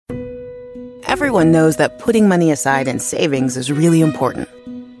Everyone knows that putting money aside in savings is really important.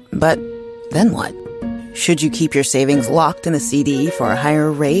 But then what? Should you keep your savings locked in a CD for a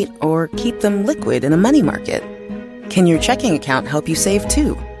higher rate or keep them liquid in a money market? Can your checking account help you save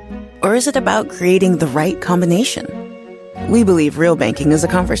too? Or is it about creating the right combination? We believe real banking is a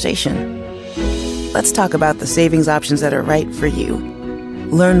conversation. Let's talk about the savings options that are right for you.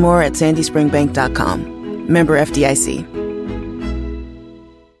 Learn more at sandyspringbank.com. Member FDIC.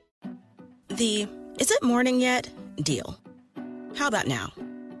 The "is it morning yet?" deal. How about now?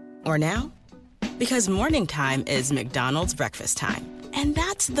 Or now? Because morning time is McDonald's breakfast time. And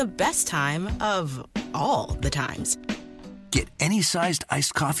that's the best time of all the times. Get any sized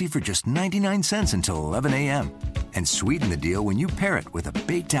iced coffee for just 99 cents until 11 a.m. And sweeten the deal when you pair it with a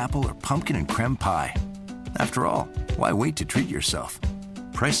baked apple or pumpkin and creme pie. After all, why wait to treat yourself?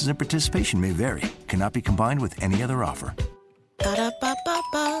 Prices and participation may vary. Cannot be combined with any other offer.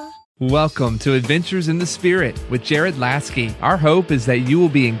 Ba-da-ba-ba-ba. Welcome to Adventures in the Spirit with Jared Lasky. Our hope is that you will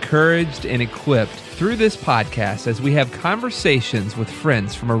be encouraged and equipped through this podcast as we have conversations with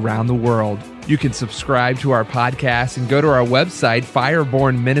friends from around the world. You can subscribe to our podcast and go to our website,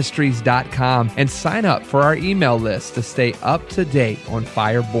 firebornministries.com, and sign up for our email list to stay up to date on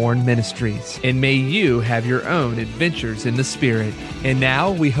Fireborn Ministries. And may you have your own adventures in the Spirit. And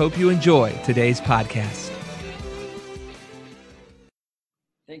now we hope you enjoy today's podcast.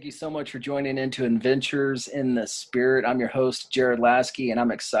 Thank you so much for joining into Adventures in the Spirit. I'm your host, Jared Lasky, and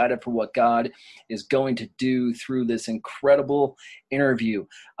I'm excited for what God is going to do through this incredible interview.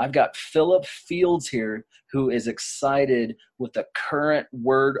 I've got Phillip Fields here, who is excited with the current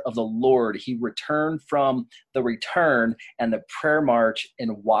word of the Lord. He returned from the return and the prayer march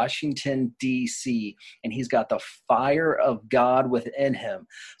in Washington, D.C., and he's got the fire of God within him.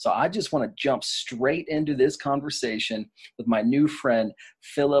 So I just want to jump straight into this conversation with my new friend,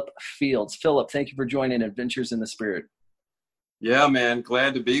 Phillip Fields. Phillip, thank you for joining Adventures in the Spirit. Yeah, man.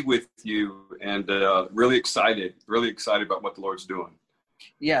 Glad to be with you and really excited about what the Lord's doing.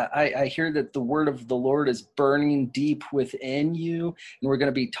 Yeah, I hear that the word of the Lord is burning deep within you, and we're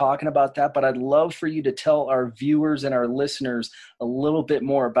going to be talking about that. But I'd love for you to tell our viewers and our listeners a little bit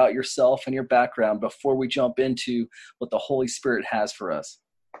more about yourself and your background before we jump into what the Holy Spirit has for us.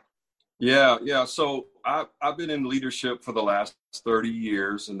 Yeah. So I've been in leadership for the last 30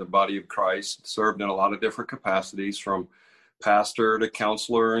 years in the body of Christ, served in a lot of different capacities, from pastor to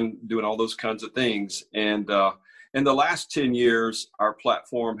counselor and doing all those kinds of things. And in the last 10 years, our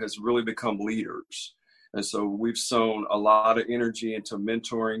platform has really become leaders. And so we've sown a lot of energy into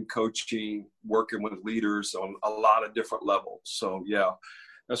mentoring, coaching, working with leaders on a lot of different levels. So yeah,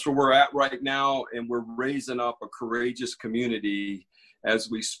 that's where we're at right now. And we're raising up a courageous community as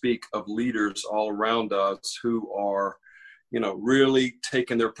we speak of leaders all around us who are, really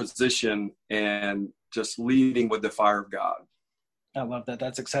taking their position and just leading with the fire of God. I love that.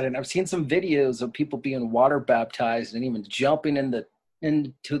 That's exciting. I've seen some videos of people being water baptized and even jumping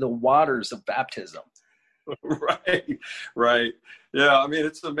into the waters of baptism. Right. Yeah, I mean,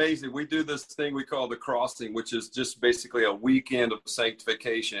 it's amazing. We do this thing we call the crossing, which is just basically a weekend of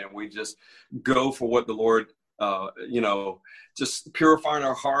sanctification. We just go for what the Lord, just purifying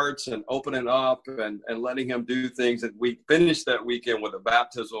our hearts and opening up and letting him do things. And we finished that weekend with a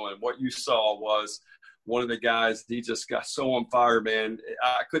baptism. And what you saw was one of the guys, he just got so on fire, man.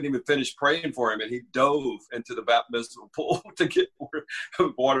 I couldn't even finish praying for him. And he dove into the baptismal pool to get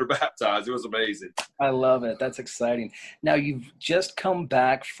water baptized. It was amazing. I love it. That's exciting. Now, you've just come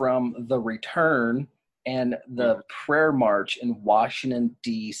back from the return and the prayer march in Washington,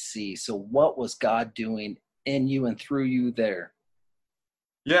 D.C. So what was God doing in you and through you there?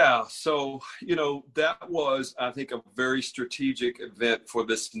 Yeah. So, that was, I think, a very strategic event for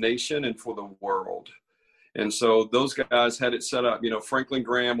this nation and for the world. And so those guys had it set up. Franklin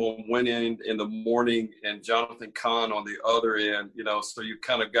Graham on one end in the morning and Jonathan Cahn on the other end, so you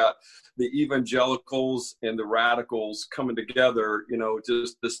kind of got the evangelicals and the radicals coming together,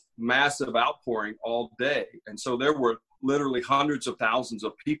 just this massive outpouring all day. And so there were literally hundreds of thousands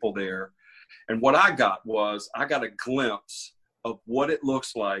of people there. And what I got a glimpse of what it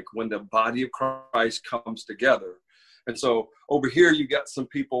looks like when the body of Christ comes together. And so over here, you got some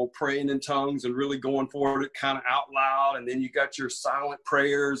people praying in tongues and really going for it kind of out loud. And then you got your silent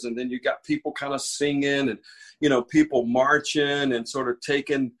prayers. And then you got people kind of singing and, people marching and sort of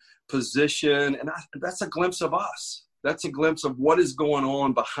taking position. And that's a glimpse of us. That's a glimpse of what is going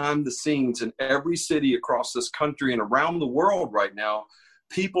on behind the scenes in every city across this country and around the world right now.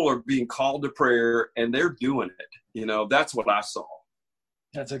 People are being called to prayer and they're doing it. That's what I saw.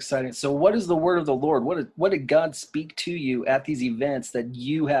 That's exciting. So what is the word of the Lord? What did God speak to you at these events that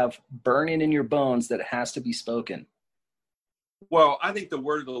you have burning in your bones that has to be spoken? Well, I think the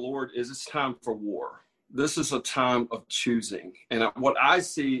word of the Lord is it's time for war. This is a time of choosing. And what I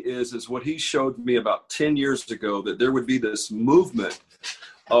see is what he showed me about 10 years ago, that there would be this movement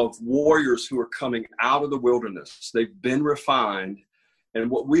of warriors who are coming out of the wilderness. They've been refined. And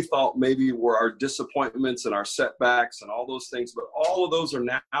what we thought maybe were our disappointments and our setbacks and all those things, but all of those are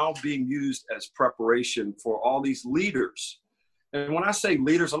now being used as preparation for all these leaders. And when I say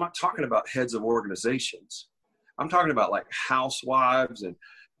leaders, I'm not talking about heads of organizations. I'm talking about like housewives and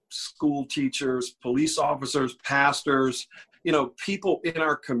school teachers, police officers, pastors, people in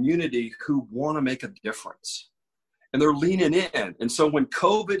our community who want to make a difference. And they're leaning in. And so when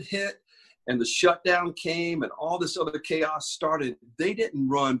COVID hit and the shutdown came and all this other chaos started, they didn't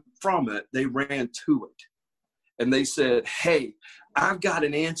run from it. They ran to it. And they said, hey, I've got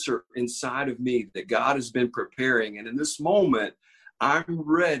an answer inside of me that God has been preparing. And in this moment, I'm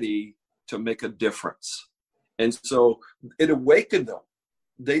ready to make a difference. And so it awakened them.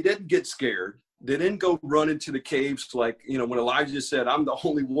 They didn't get scared. They didn't go run into the caves like, when Elijah said, I'm the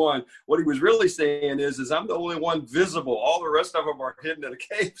only one. What he was really saying is I'm the only one visible. All the rest of them are hidden in a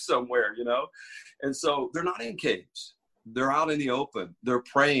cave somewhere, And so they're not in caves. They're out in the open. They're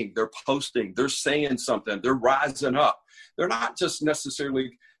praying. They're posting. They're saying something. They're rising up. They're not just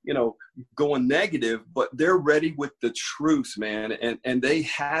necessarily, going negative, but they're ready with the truth, man. And they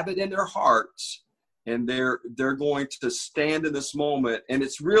have it in their hearts. And they're going to stand in this moment. And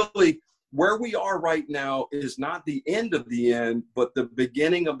it's really where we are right now is not the end of the end, but the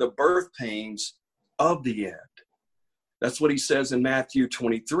beginning of the birth pains of the end. That's what he says in Matthew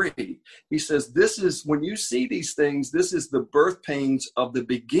 23. He says, this is when you see these things, this is the birth pains of the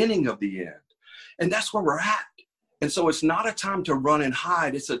beginning of the end. And that's where we're at. And so it's not a time to run and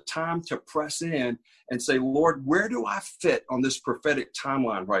hide. It's a time to press in and say, Lord, where do I fit on this prophetic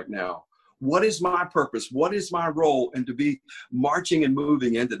timeline right now? What is my purpose? What is my role? And to be marching and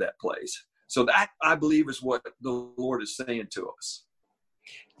moving into that place. So that, I believe, is what the Lord is saying to us.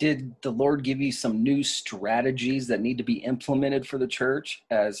 Did the Lord give you some new strategies that need to be implemented for the church,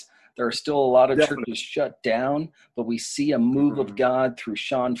 as there are still a lot of churches shut down, but we see a move of God through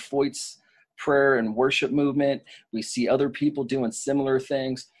Sean Foyt's prayer and worship movement. We see other people doing similar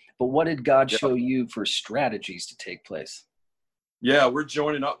things. But what did God show you for strategies to take place? Yeah, we're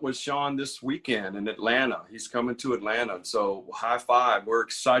joining up with Sean this weekend in Atlanta. He's coming to Atlanta. So high five. We're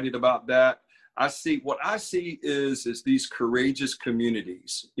excited about that. What I see is these courageous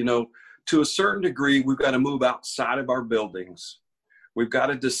communities. To a certain degree, we've got to move outside of our buildings. We've got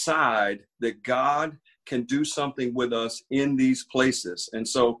to decide that God can do something with us in these places. And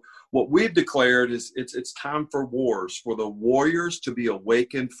so what we've declared is it's time for wars, for the warriors to be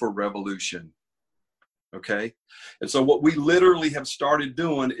awakened for revolution. Okay. And so what we literally have started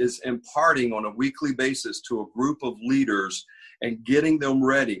doing is imparting on a weekly basis to a group of leaders and getting them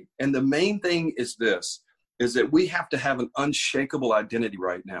ready. And the main thing is this, is that we have to have an unshakable identity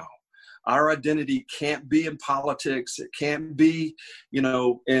right now. Our identity can't be in politics. It can't be,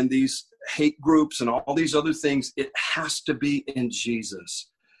 in these hate groups and all these other things. It has to be in Jesus.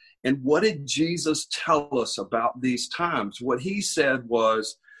 And what did Jesus tell us about these times? What he said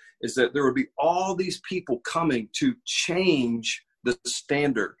is that there would be all these people coming to change the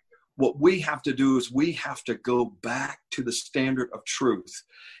standard. What we have to do is we have to go back to the standard of truth.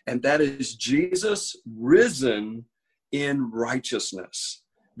 And that is Jesus risen in righteousness.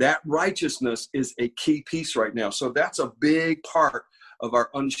 That righteousness is a key piece right now. So that's a big part of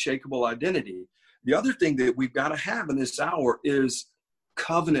our unshakable identity. The other thing that we've got to have in this hour is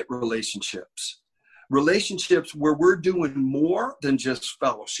covenant relationships. Relationships where we're doing more than just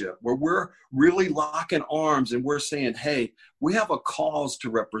fellowship, where we're really locking arms and we're saying, hey, we have a cause to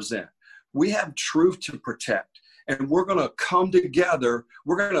represent. We have truth to protect. And we're going to come together.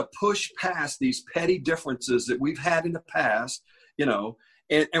 We're going to push past these petty differences that we've had in the past,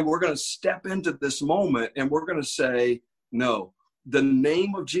 and we're going to step into this moment and we're going to say, no, the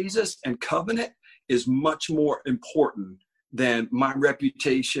name of Jesus and covenant is much more important than my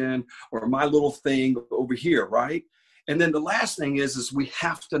reputation or my little thing over here, right? And then the last thing is we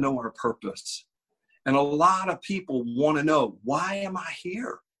have to know our purpose. And a lot of people want to know, why am I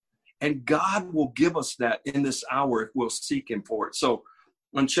here? And God will give us that in this hour if we'll seek him for it. So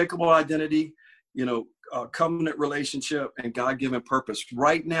unshakable identity, covenant relationship, and God-given purpose.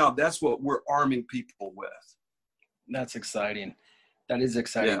 Right now, that's what we're arming people with. That's exciting. That is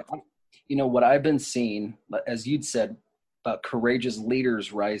exciting. Yeah. What I've been seeing, as you'd said, courageous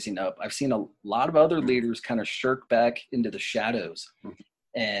leaders rising up. I've seen a lot of other leaders kind of shirk back into the shadows.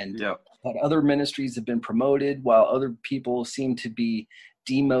 And Yeah. but other ministries have been promoted while other people seem to be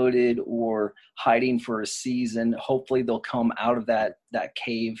demoted or hiding for a season. Hopefully they'll come out of that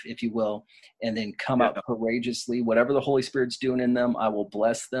cave, if you will, and then come out courageously. Whatever the Holy Spirit's doing in them, I will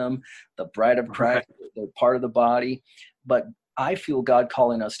bless them. The bride of Christ, they're part of the body. But I feel God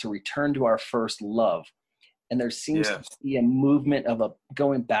calling us to return to our first love. And there seems to be a movement of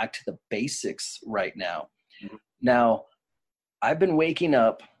going back to the basics right now. Mm-hmm. Now, I've been waking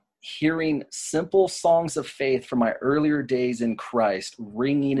up hearing simple songs of faith from my earlier days in Christ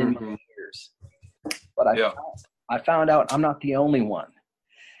ringing in my ears. But I found out I'm not the only one.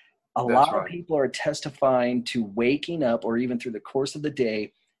 A lot of people are testifying to waking up, or even through the course of the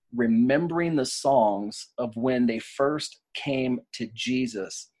day, remembering the songs of when they first came to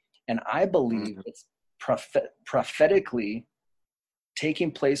Jesus. And I believe it's prophetically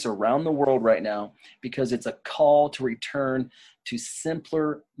taking place around the world right now, because it's a call to return to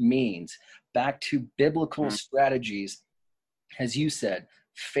simpler means, back to biblical strategies. As you said,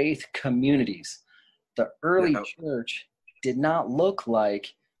 faith communities. The early church did not look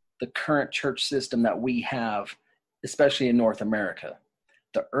like the current church system that we have, especially in North America.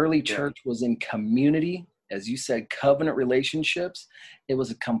 The early church was in community, as you said, covenant relationships. It was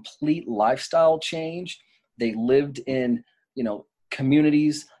a complete lifestyle change. They lived in,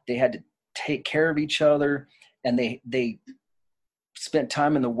 communities. They had to take care of each other, and they spent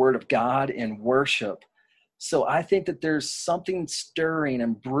time in the Word of God and worship. So I think that there's something stirring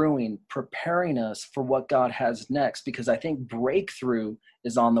and brewing, preparing us for what God has next, because I think breakthrough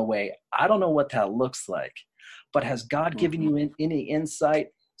is on the way. I don't know what that looks like, but has God given you any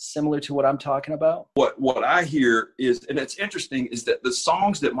insight similar to what I'm talking about? What I hear is, and it's interesting, is that the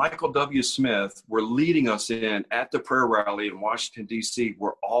songs that Michael W. Smith were leading us in at the prayer rally in Washington, D.C.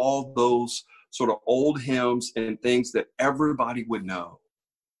 were all those sort of old hymns and things that everybody would know.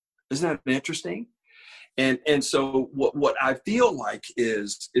 Isn't that interesting? And so what I feel like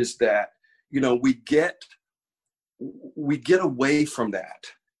is that, we get away from that,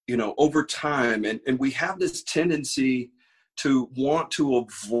 over time. And we have this tendency to want to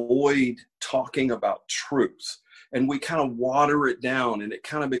avoid talking about truth. And we kind of water it down, and it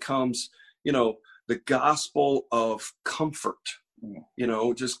kind of becomes, the gospel of comfort,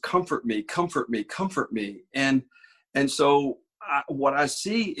 just comfort me, comfort me, comfort me. And so what I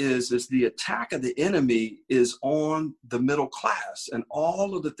see is the attack of the enemy is on the middle class and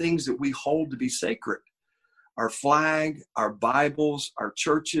all of the things that we hold to be sacred. Our flag, our Bibles, our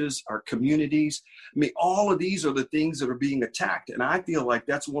churches, our communities. I mean, all of these are the things that are being attacked. And I feel like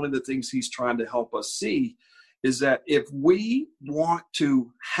that's one of the things he's trying to help us see, is that if we want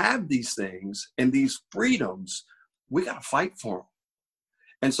to have these things and these freedoms, we got to fight for them.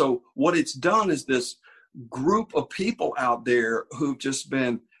 And so what it's done is this group of people out there who've just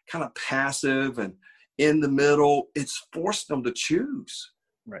been kind of passive and in the middle, it's forced them to choose.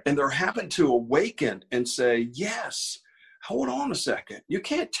 Right. And they're having to awaken and say, yes, hold on a second. You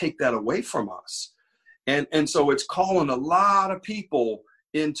can't take that away from us. And so it's calling a lot of people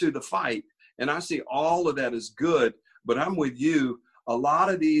into the fight. And I see all of that as good, but I'm with you. A lot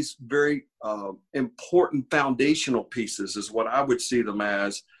of these very important foundational pieces is what I would see them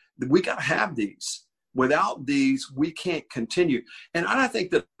as. We got to have these. Without these, we can't continue. And I think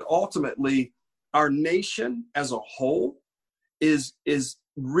that ultimately our nation as a whole is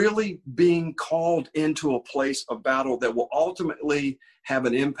really being called into a place of battle that will ultimately have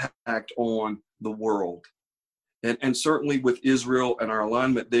an impact on the world. And certainly with Israel and our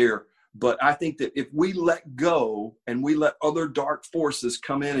alignment there. But I think that if we let go and we let other dark forces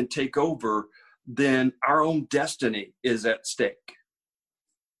come in and take over, then our own destiny is at stake.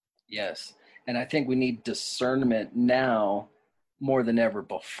 Yes. And I think we need discernment now more than ever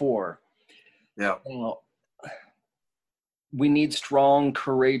before. Yeah. We need strong,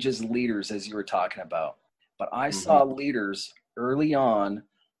 courageous leaders, as you were talking about. But I saw leaders early on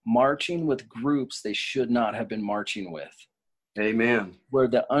marching with groups they should not have been marching with. Amen. Where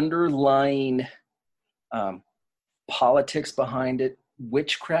the underlying politics behind it,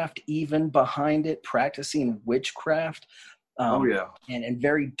 witchcraft even behind it, practicing witchcraft, and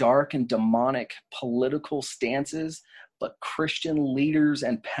very dark and demonic political stances, but Christian leaders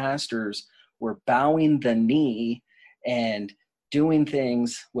and pastors were bowing the knee and doing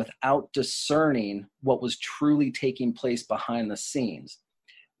things without discerning what was truly taking place behind the scenes.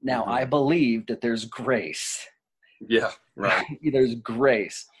 Now, I believe that there's grace. Yeah, right. There's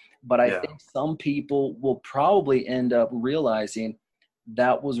grace. But I think some people will probably end up realizing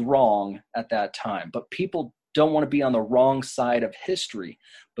that was wrong at that time. But people don't want to be on the wrong side of history.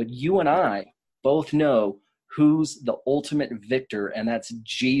 But you and I both know who's the ultimate victor, and that's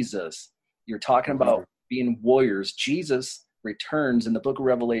Jesus. You're talking about being warriors. Jesus returns in the book of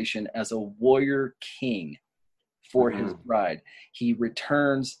Revelation as a warrior king for his bride. He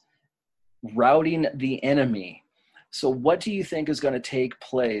returns routing the enemy. So what do you think is going to take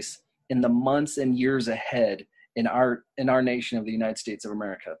place in the months and years ahead in our nation of the United States of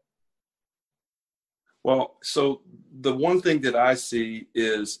America? Well, so the one thing that I see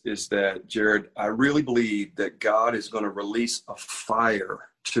is that, Jared, I really believe that God is going to release a fire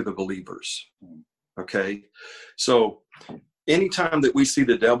to the believers. Okay. So anytime that we see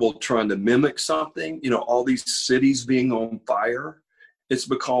the devil trying to mimic something, all these cities being on fire, it's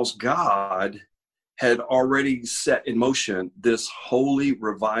because God had already set in motion this holy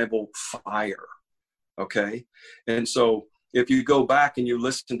revival fire. Okay. And so if you go back and you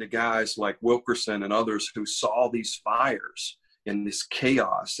listen to guys like Wilkerson and others who saw these fires and this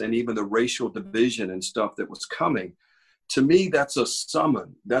chaos and even the racial division and stuff that was coming, to me, that's a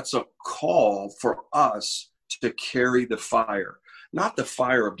summon. That's a call for us to carry the fire, not the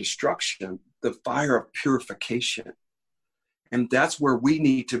fire of destruction, the fire of purification. And that's where we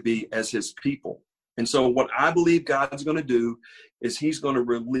need to be as his people. And so what I believe God's going to do is he's going to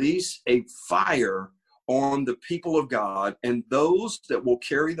release a fire on the people of God, and those that will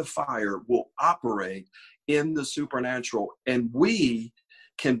carry the fire will operate in the supernatural. And we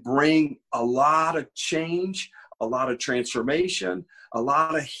can bring a lot of change, a lot of transformation, a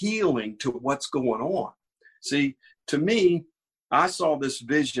lot of healing to what's going on. See, to me, I saw this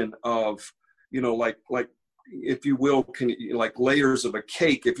vision of, like if you will, like layers of a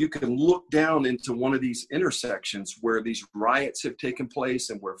cake. If you can look down into one of these intersections where these riots have taken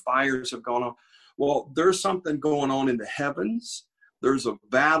place and where fires have gone on, well, there's something going on in the heavens. There's a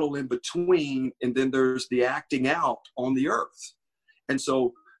battle in between, and then there's the acting out on the earth. And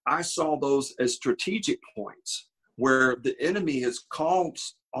so I saw those as strategic points where the enemy has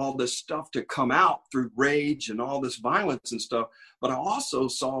caused all this stuff to come out through rage and all this violence and stuff. But I also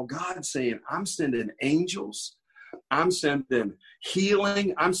saw God saying, I'm sending angels. I'm sending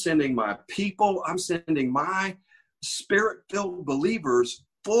healing. I'm sending my people. I'm sending my spirit-filled believers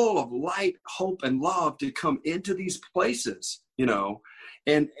full of light, hope, and love to come into these places,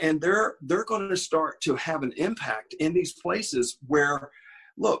 and they're going to start to have an impact in these places where,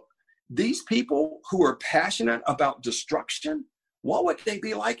 look, these people who are passionate about destruction, what would they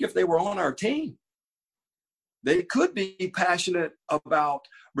be like if they were on our team? They could be passionate about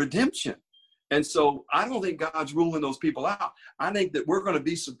redemption. And so I don't think God's ruling those people out. I think that we're going to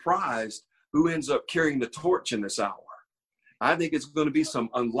be surprised who ends up carrying the torch in this hour. I think it's going to be some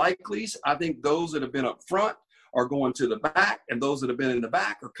unlikelies. I think those that have been up front are going to the back, and those that have been in the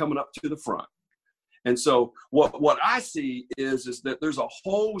back are coming up to the front. And so what I see is that there's a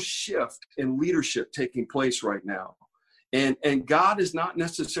whole shift in leadership taking place right now. And God is not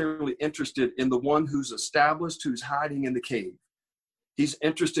necessarily interested in the one who's established, who's hiding in the cave. He's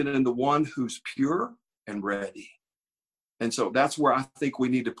interested in the one who's pure and ready. And so that's where I think we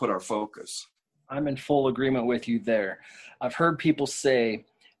need to put our focus. I'm in full agreement with you there. I've heard people say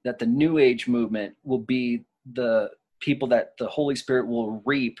that the New Age movement will be the people that the Holy Spirit will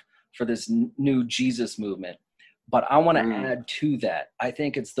reap for this new Jesus movement. But I want to add to that. I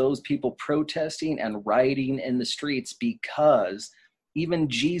think it's those people protesting and rioting in the streets because even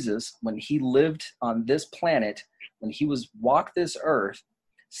Jesus, when he lived on this planet, when he walked this earth,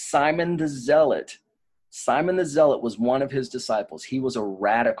 Simon the Zealot was one of his disciples. He was a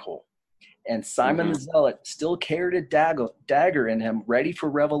radical. And Simon the Zealot still carried a dagger in him, ready for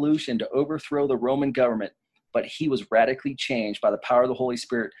revolution to overthrow the Roman government. But he was radically changed by the power of the Holy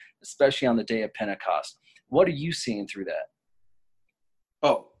Spirit, especially on the day of Pentecost. What are you seeing through that?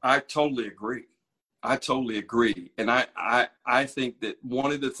 Oh, I totally agree. And I think that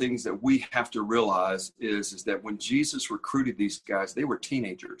one of the things that we have to realize is that when Jesus recruited these guys, they were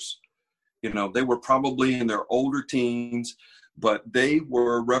teenagers. They were probably in their older teens, but they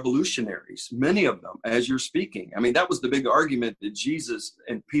were revolutionaries, many of them, as you're speaking. I mean, that was the big argument that Jesus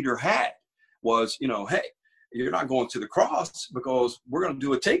and Peter had was, hey, you're not going to the cross because we're going to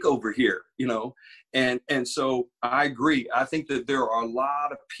do a takeover here, And so I agree. I think that there are a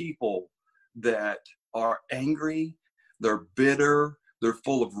lot of people that are angry, they're bitter, they're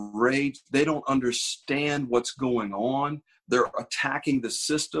full of rage. They don't understand what's going on. They're attacking the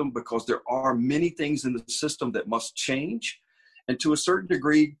system because there are many things in the system that must change. And to a certain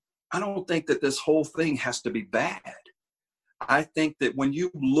degree, I don't think that this whole thing has to be bad. I think that when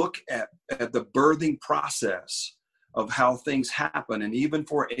you look at the birthing process of how things happen, and even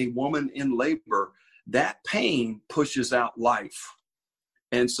for a woman in labor, that pain pushes out life.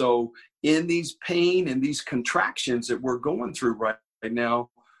 And so in these pain and these contractions that we're going through right now,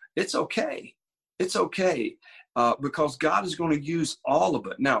 it's okay. It's okay. Because God is going to use all of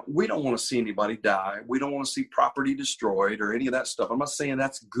it. Now, we don't want to see anybody die. We don't want to see property destroyed or any of that stuff. I'm not saying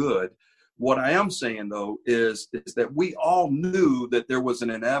that's good. What I am saying, though, is that we all knew that there was an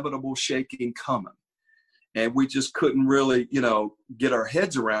inevitable shaking coming. And we just couldn't really, get our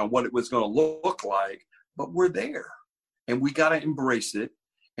heads around what it was going to look like. But we're there. And we got to embrace it.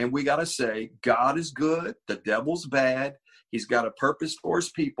 And we got to say, God is good. The devil's bad. He's got a purpose for his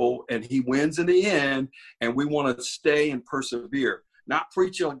people, and he wins in the end, and we want to stay and persevere. Not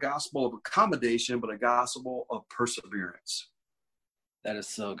preach a gospel of accommodation, but a gospel of perseverance. That is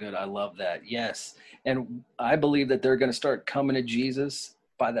so good. I love that. Yes. And I believe that they're going to start coming to Jesus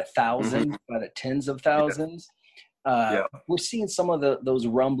by the thousands, by the tens of thousands. We're seeing some of those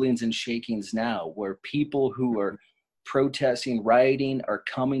rumblings and shakings now where people who are protesting, rioting, are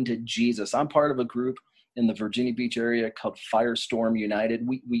coming to Jesus. I'm part of a group in the Virginia Beach area called Firestorm United.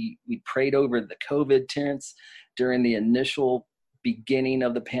 We prayed over the COVID tents during the initial beginning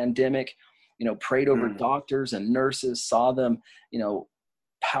of the pandemic, prayed over doctors and nurses, saw them,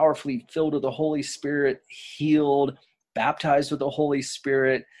 powerfully filled with the Holy Spirit, healed, baptized with the Holy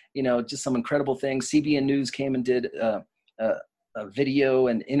Spirit, just some incredible things. CBN News came and did a video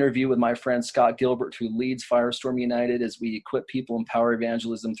and interview with my friend Scott Gilbert, who leads Firestorm United, as we equip people in power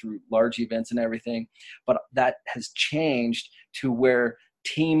evangelism through large events and everything. But that has changed to where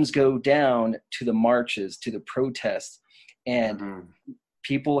teams go down to the marches, to the protests, and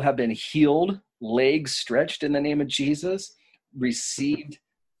people have been healed, legs stretched in the name of Jesus, received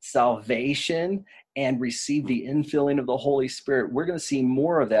salvation, and received the infilling of the Holy Spirit. We're going to see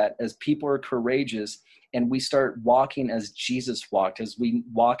more of that as people are courageous and we start walking as Jesus walked, as we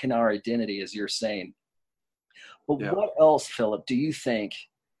walk in our identity, as you're saying. But what else, Phillip, do you think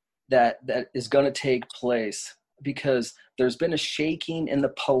that is going to take place? Because there's been a shaking in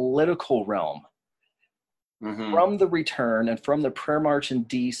the political realm from the return and from the prayer march in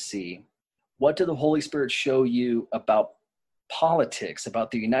D.C. What did the Holy Spirit show you about politics,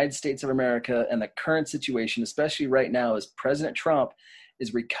 about the United States of America and the current situation, especially right now as President Trump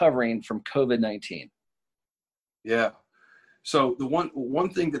is recovering from COVID-19? Yeah. So the one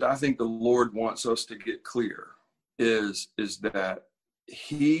thing that I think the Lord wants us to get clear is that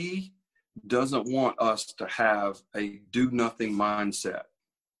he doesn't want us to have a do nothing mindset.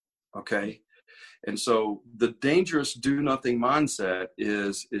 Okay. And so the dangerous do nothing mindset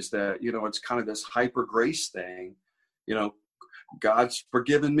is that, it's kind of this hyper grace thing. God's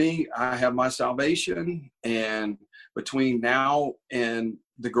forgiven me. I have my salvation. And between now and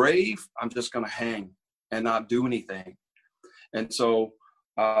the grave, I'm just going to hang and not do anything. And so,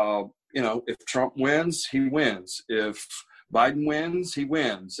 if Trump wins, he wins. If Biden wins, he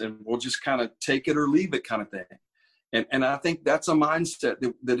wins. And we'll just kind of take it or leave it kind of thing. And I think that's a mindset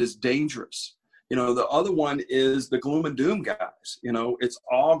that is dangerous. The other one is the gloom and doom guys. It's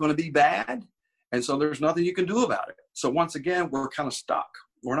all going to be bad. And so there's nothing you can do about it. So once again, we're kind of stuck.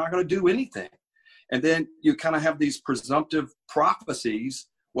 We're not going to do anything. And then you kind of have these presumptive prophecies.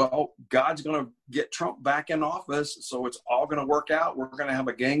 Well, God's going to get Trump back in office, so it's all going to work out. We're going to have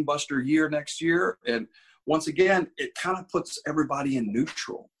a gangbuster year next year. And once again, it kind of puts everybody in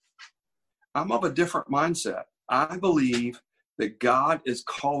neutral. I'm of a different mindset. I believe that God is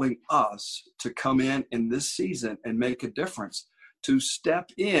calling us to come in this season and make a difference, to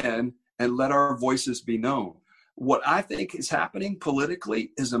step in and let our voices be known. What I think is happening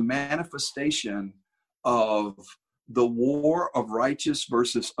politically is a manifestation of the war of righteous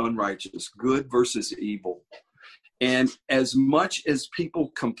versus unrighteous, good versus evil. And as much as people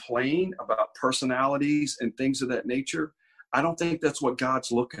complain about personalities and things of that nature, I don't think that's what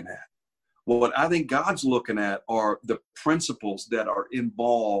God's looking at. What I think God's looking at are the principles that are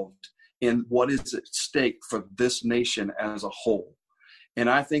involved in what is at stake for this nation as a whole. And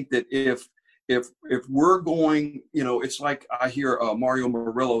I think that if we're going, it's like I hear Mario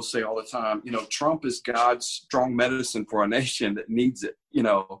Murillo say all the time, Trump is God's strong medicine for a nation that needs it,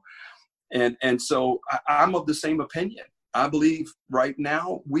 And so I'm of the same opinion. I believe right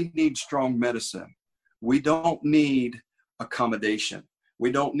now we need strong medicine. We don't need accommodation.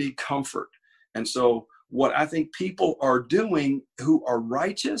 We don't need comfort. And so what I think people are doing who are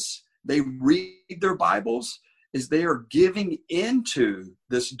righteous, they read their Bibles, is they are giving into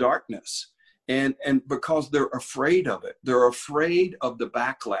this darkness. And because they're afraid of it, they're afraid of the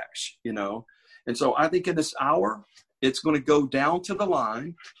backlash, And so I think in this hour, it's going to go down to the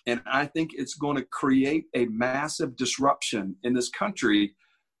line, and I think it's going to create a massive disruption in this country.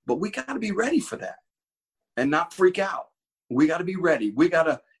 But we got to be ready for that and not freak out. we got to be ready. We got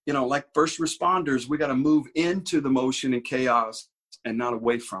to, like first responders, we got to move into the motion and chaos and not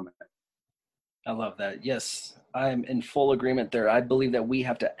away from it. I love that. Yes, I'm in full agreement there. I believe that we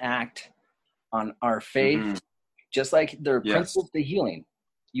have to act on our faith, just like there are principles to healing.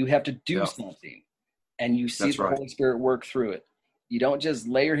 You have to do something, and you see the Holy Spirit work through it. You don't just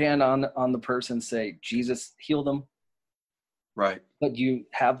lay your hand on the person and say, Jesus, heal them. Right. But you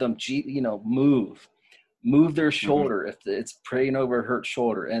have them, move their shoulder if it's praying over a hurt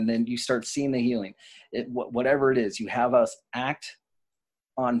shoulder, and then you start seeing the healing. Whatever it is, you have us act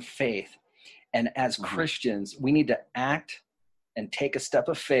on faith. And as Christians, we need to act and take a step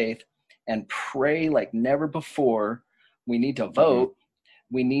of faith and pray like never before. We need to vote.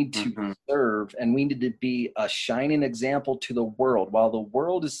 We need to serve, and we need to be a shining example to the world. While the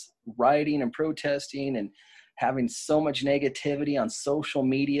world is rioting and protesting and having so much negativity on social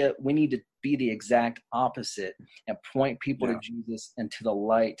media, we need to be the exact opposite and point people to Jesus and to the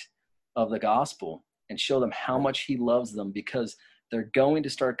light of the gospel and show them how much he loves them, because they're going to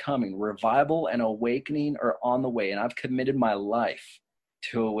start coming. Revival and awakening are on the way, and I've committed my life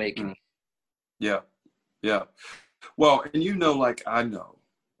to awakening. Yeah. Well, and like I know,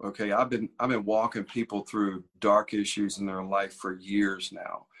 okay, I've been walking people through dark issues in their life for years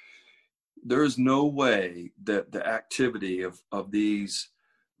now. There is no way that the activity of these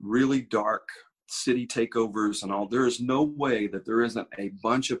really dark city takeovers and all, there is no way that there isn't a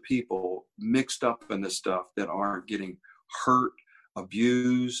bunch of people mixed up in this stuff that aren't getting hurt,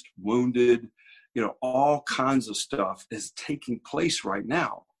 abused, wounded, all kinds of stuff is taking place right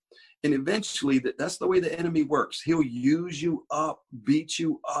now. And eventually that's the way the enemy works. He'll use you up, beat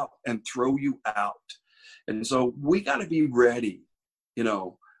you up, and throw you out. And so we got to be ready,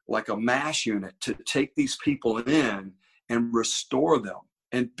 like a MASH unit, to take these people in and restore them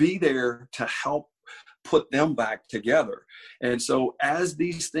and be there to help put them back together. And so as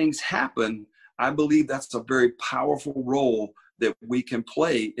these things happen, I believe that's a very powerful role that we can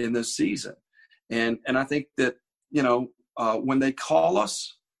play in this season. And I think that, when they call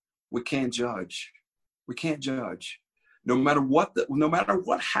us, we can't judge. We can't judge. No matter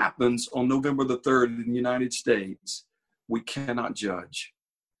what happens on November the 3rd in the United States, we cannot judge.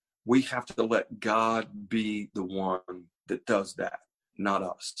 We have to let God be the one that does that, not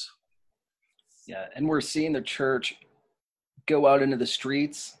us. Yeah, and we're seeing the church go out into the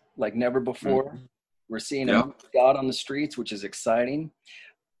streets like never before. We're seeing God on the streets, which is exciting.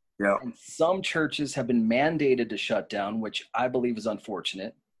 Yeah. And some churches have been mandated to shut down, which I believe is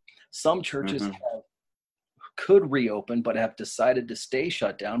unfortunate. Some churches could reopen, but have decided to stay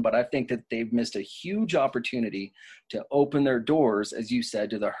shut down. But I think that they've missed a huge opportunity to open their doors, as you said,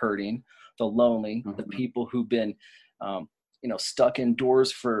 to the hurting, the lonely, the people who've been, stuck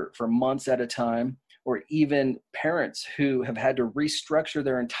indoors for months at a time, or even parents who have had to restructure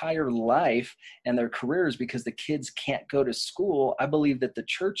their entire life and their careers because the kids can't go to school. I believe that the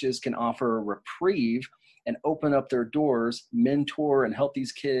churches can offer a reprieve and open up their doors, mentor and help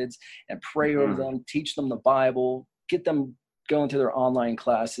these kids and pray over them, teach them the Bible, get them going to their online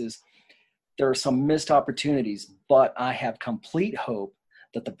classes. There are some missed opportunities, but I have complete hope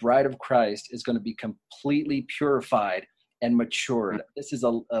that the bride of Christ is going to be completely purified and matured. This is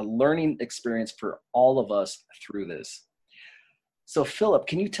a learning experience for all of us through this. So Phillip,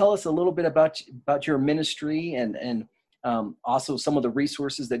 can you tell us a little bit about your ministry and also some of the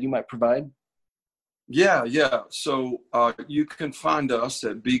resources that you might provide? Yeah. So you can find us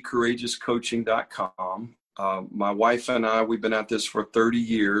at becourageouscoaching.com. My wife and I, we've been at this for 30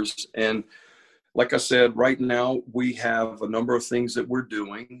 years. And like I said, right now we have a number of things that we're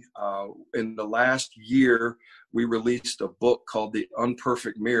doing. In the last year, we released a book called The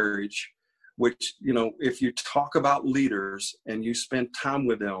Unperfect Marriage, which, if you talk about leaders and you spend time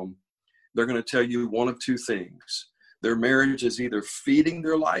with them, they're going to tell you one of two things. Their marriage is either feeding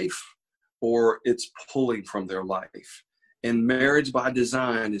their life or it's pulling from their life. And marriage by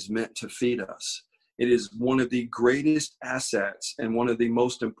design is meant to feed us. It is one of the greatest assets and one of the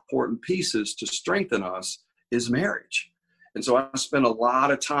most important pieces to strengthen us is marriage. And so I spend a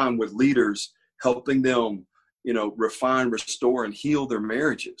lot of time with leaders helping them, refine, restore, and heal their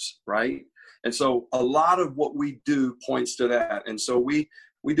marriages, right? And so a lot of what we do points to that. And so we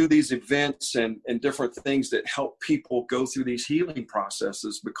do these events and different things that help people go through these healing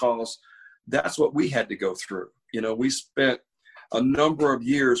processes, because that's what we had to go through. We spent a number of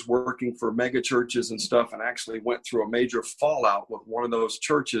years working for mega churches and stuff, and actually went through a major fallout with one of those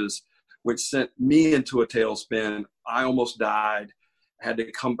churches, which sent me into a tailspin. I almost died, had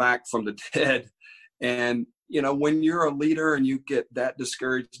to come back from the dead. And, when you're a leader and you get that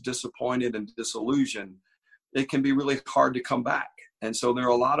discouraged, disappointed, and disillusioned, it can be really hard to come back. And so there are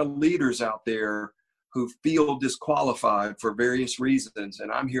a lot of leaders out there who feel disqualified for various reasons.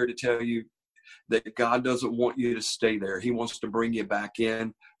 And I'm here to tell you that God doesn't want you to stay there. He wants to bring you back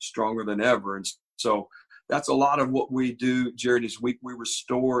in stronger than ever. And so that's a lot of what we do, Jared, is we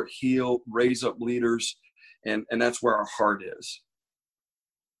restore, heal, raise up leaders. And that's where our heart is.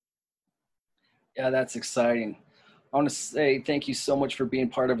 Yeah, that's exciting. I want to say thank you so much for being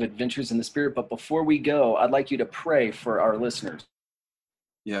part of Adventures in the Spirit. But before we go, I'd like you to pray for our listeners.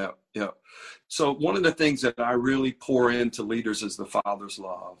 Yeah. So one of the things that I really pour into leaders is the Father's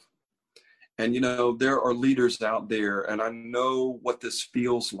love. And, there are leaders out there, and I know what this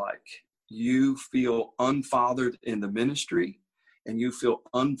feels like. You feel unfathered in the ministry, and you feel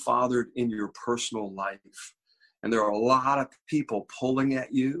unfathered in your personal life. And there are a lot of people pulling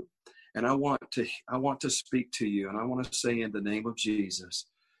at you. And I want to speak to you, and I want to say in the name of Jesus,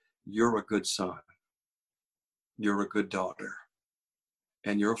 you're a good son. You're a good daughter.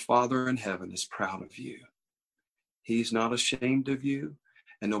 And your Father in heaven is proud of you. He's not ashamed of you.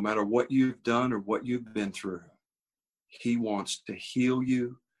 And no matter what you've done or what you've been through, he wants to heal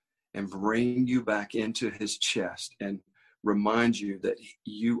you and bring you back into his chest and remind you that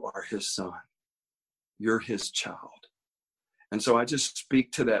you are his son. You're his child. And so I just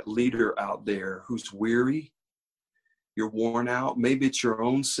speak to that leader out there who's weary. You're worn out. Maybe it's your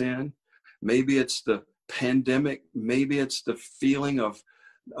own sin. Maybe it's the pandemic. Maybe it's the feeling of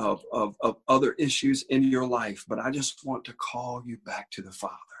other issues in your life. But I just want to call you back to the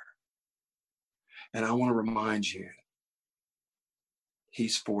Father. And I want to remind you,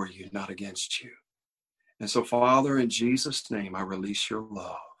 he's for you, not against you. And so, Father, in Jesus' name, I release your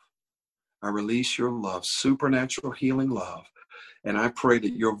love. I release your love, supernatural healing love. And I pray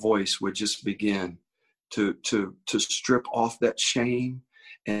that your voice would just begin to strip off that shame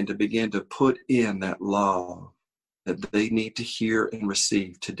and to begin to put in that love that they need to hear and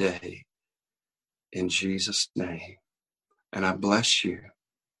receive today. In Jesus' name. And I bless you.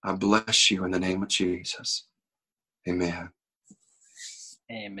 I bless you in the name of Jesus. Amen.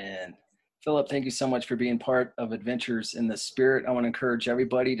 Amen. Phillip, thank you so much for being part of Adventures in the Spirit. I want to encourage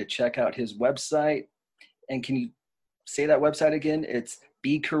everybody to check out his website. And can you say that website again? It's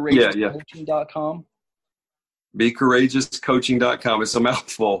becourageouscoaching.com. Becourageouscoaching.com. It's a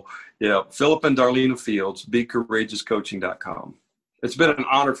mouthful. Yeah. Phillip and Darlene Fields, becourageouscoaching.com. It's been an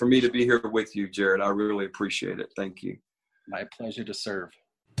honor for me to be here with you, Jared. I really appreciate it. Thank you. My pleasure to serve.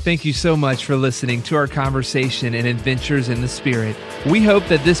 Thank you so much for listening to our conversation in Adventures in the Spirit. We hope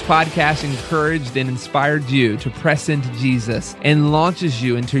that this podcast encouraged and inspired you to press into Jesus and launches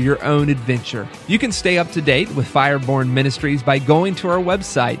you into your own adventure. You can stay up to date with Fireborn Ministries by going to our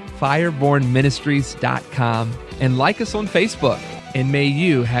website, firebornministries.com, and like us on Facebook. And may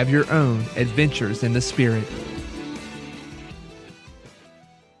you have your own Adventures in the Spirit.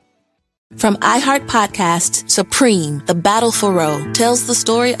 From iHeart Podcasts, Supreme, The Battle for Roe, tells the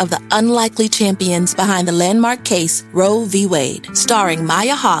story of the unlikely champions behind the landmark case Roe v. Wade. Starring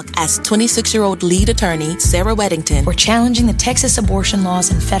Maya Hawke as 26-year-old lead attorney Sarah Weddington. We're challenging the Texas abortion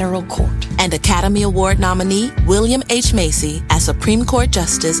laws in federal court. And Academy Award nominee William H. Macy as Supreme Court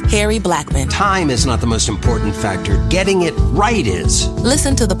Justice Harry Blackmun. Time is not the most important factor. Getting it right is.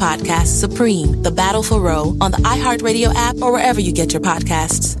 Listen to the podcast Supreme, The Battle for Roe on the iHeartRadio app or wherever you get your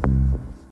podcasts.